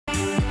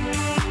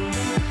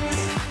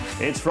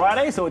It's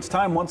Friday, so it's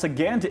time once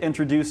again to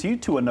introduce you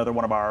to another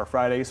one of our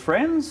Friday's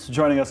friends.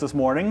 Joining us this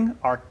morning,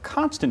 our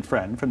constant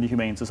friend from the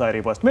Humane Society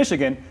of West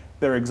Michigan,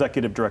 their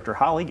Executive Director,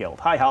 Holly Guild.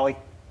 Hi, Holly.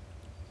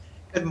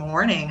 Good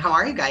morning. How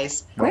are you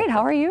guys? Great.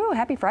 How are you?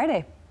 Happy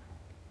Friday.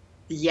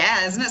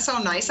 Yeah, isn't it so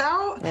nice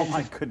out? Oh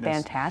my goodness.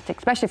 Fantastic,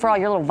 especially for all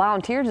your little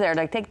volunteers there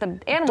to take the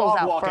animals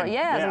out for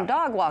some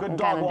dog walking Good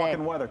dog kind of day.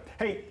 walking weather.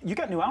 Hey, you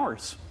got new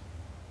hours.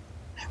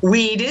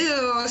 We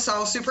do.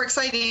 So super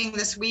exciting.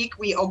 This week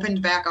we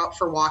opened back up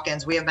for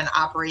walk-ins. We have been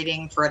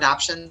operating for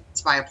adoptions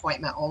by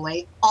appointment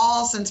only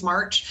all since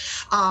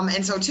March.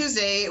 And so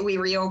Tuesday we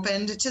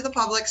reopened to the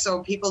public,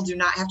 so people do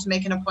not have to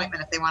make an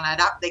appointment. If they want to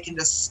adopt, they can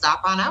just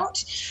stop on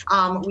out.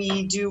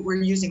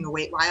 We're using the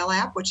Waitwhile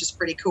app, which is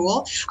pretty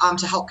cool,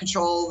 to help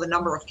control the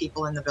number of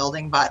people in the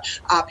building. But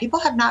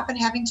people have not been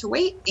having to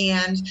wait,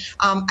 and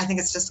I think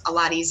it's just a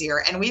lot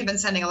easier. And we've been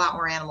sending a lot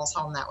more animals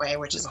home that way,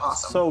 which is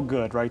awesome. So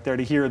good right there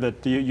to hear that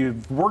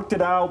you've worked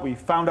it out. We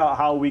found out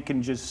how we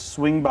can just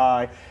swing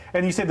by.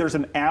 And you said there's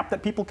an app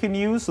that people can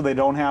use so they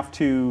don't have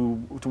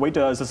to wait.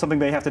 Is this something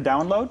they have to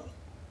download?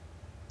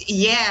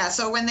 Yeah,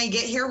 so when they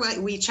get here,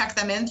 we check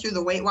them in through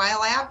the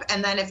Waitwhile app,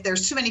 and then if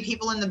there's too many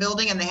people in the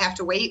building and they have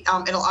to wait,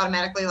 it'll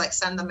automatically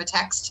send them a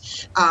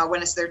text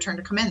when it's their turn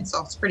to come in.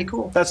 So it's pretty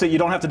cool. That's it. You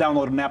don't have to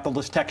download an app. They'll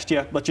just text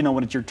you, let you know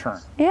when it's your turn.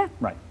 Yeah.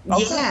 Right.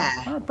 Okay.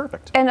 Yeah. All right,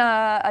 perfect. And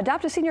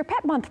Adopt a Senior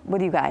Pet Month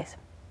with you guys.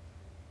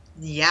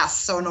 Yes,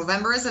 so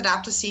November is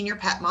Adopt a Senior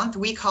Pet Month.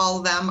 We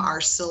call them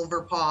our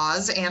Silver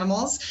Paws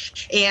animals,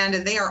 and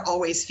they are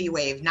always fee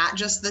waived, not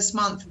just this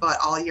month, but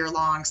all year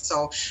long.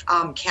 So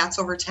cats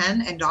over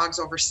 10 and dogs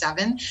over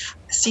 7.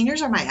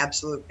 Seniors are my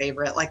absolute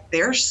favorite.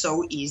 They're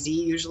so easy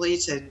usually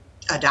to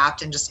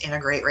adopt and just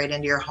integrate right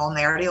into your home.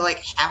 They already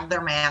have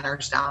their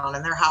manners down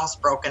and their house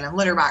broken and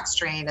litter box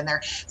trained, and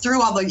they're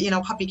through all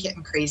the puppy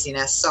kitten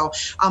craziness. So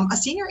a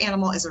senior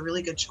animal is a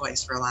really good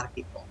choice for a lot of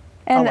people.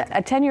 And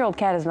a 10-year-old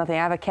cat is nothing. I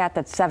have a cat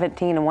that's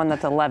 17 and one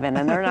that's 11,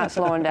 and they're not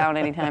slowing down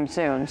anytime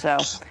soon. So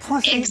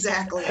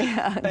exactly.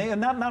 Yeah. And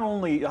not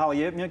only,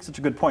 Holly, you make such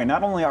a good point.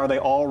 Not only are they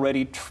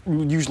already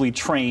usually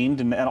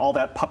trained and all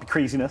that puppy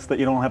craziness that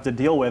you don't have to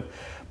deal with,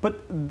 but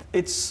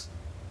it's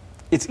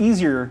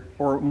easier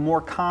or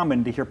more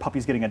common to hear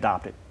puppies getting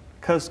adopted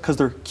because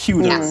they're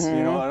cute, yes.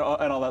 and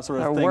all that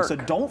sort of thing. So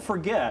don't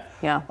forget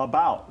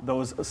about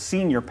those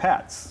senior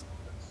pets.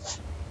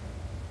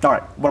 All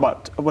right,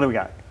 what do we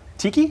got?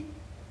 Tiki?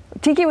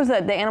 Tiki was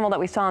the animal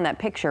that we saw in that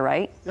picture,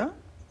 right? Yeah.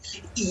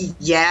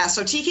 Yeah,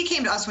 so Tiki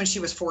came to us when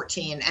she was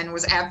 14 and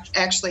was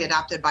actually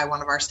adopted by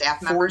one of our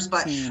staff members.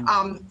 14.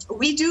 But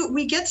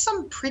we get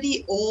some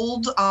pretty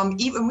old,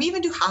 we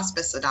even do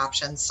hospice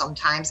adoptions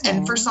sometimes.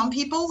 And for some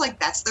people,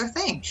 that's their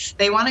thing.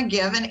 They want to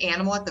give an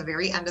animal at the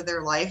very end of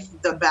their life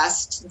the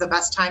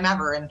best time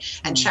ever and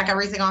check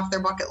everything off their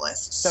bucket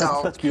list.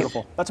 That's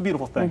beautiful. That's a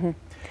beautiful thing.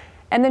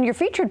 And then your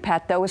featured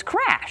pet, though, is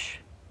Crash.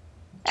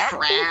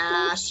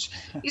 Crash.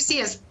 You see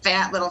his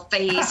fat little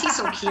face. He's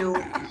so cute.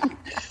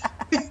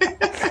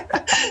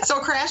 So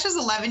Crash is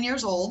 11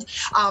 years old.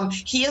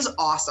 He is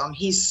awesome.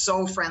 He's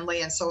so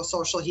friendly and so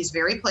social. He's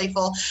very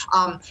playful.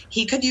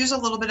 He could use a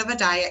little bit of a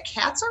diet.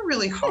 Cats are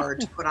really hard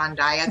to put on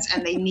diets,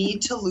 and they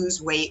need to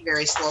lose weight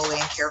very slowly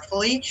and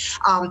carefully.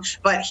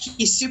 But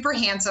he's super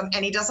handsome,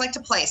 and he does like to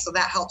play, so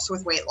that helps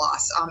with weight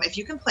loss. If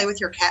you can play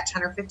with your cat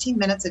 10 or 15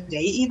 minutes a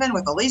day, even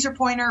with a laser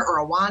pointer or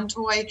a wand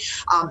toy,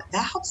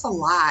 that helps a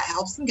lot. It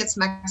helps them get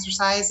some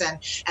exercise, and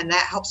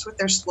that helps with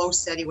their slow,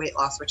 steady weight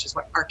loss, which is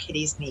what our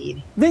kitties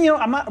need. Then,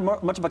 I'm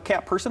not much of a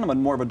cat person.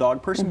 I'm more of a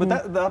dog person, but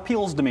that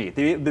appeals to me.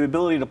 The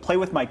ability to play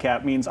with my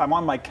cat means I'm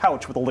on my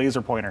couch with a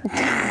laser pointer.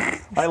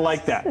 I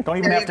like that. Don't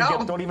even have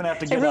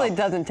to get It really up.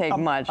 doesn't take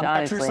much, I'm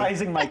honestly.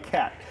 Exercising my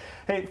cat.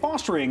 Hey,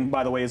 fostering,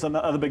 by the way, is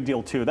another big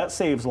deal too. That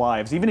saves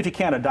lives. Even if you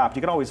can't adopt,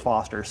 you can always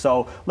foster.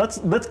 So let's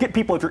get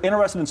people, if you're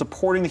interested in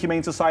supporting the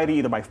Humane Society,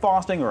 either by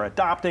fostering or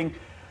adopting,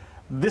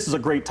 this is a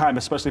great time,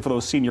 especially for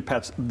those senior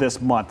pets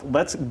this month.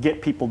 Let's get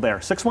people there.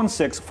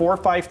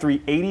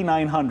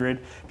 616-453-8900.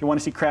 If you want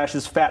to see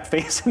Crash's fat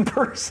face in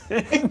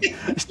person,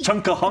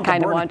 chunk of hunk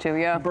kind of of want to,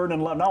 yeah.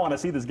 Burning love. Now I want to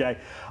see this guy.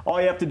 All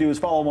you have to do is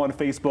follow him on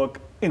Facebook,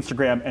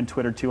 Instagram, and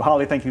Twitter too.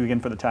 Holly, thank you again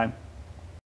for the time.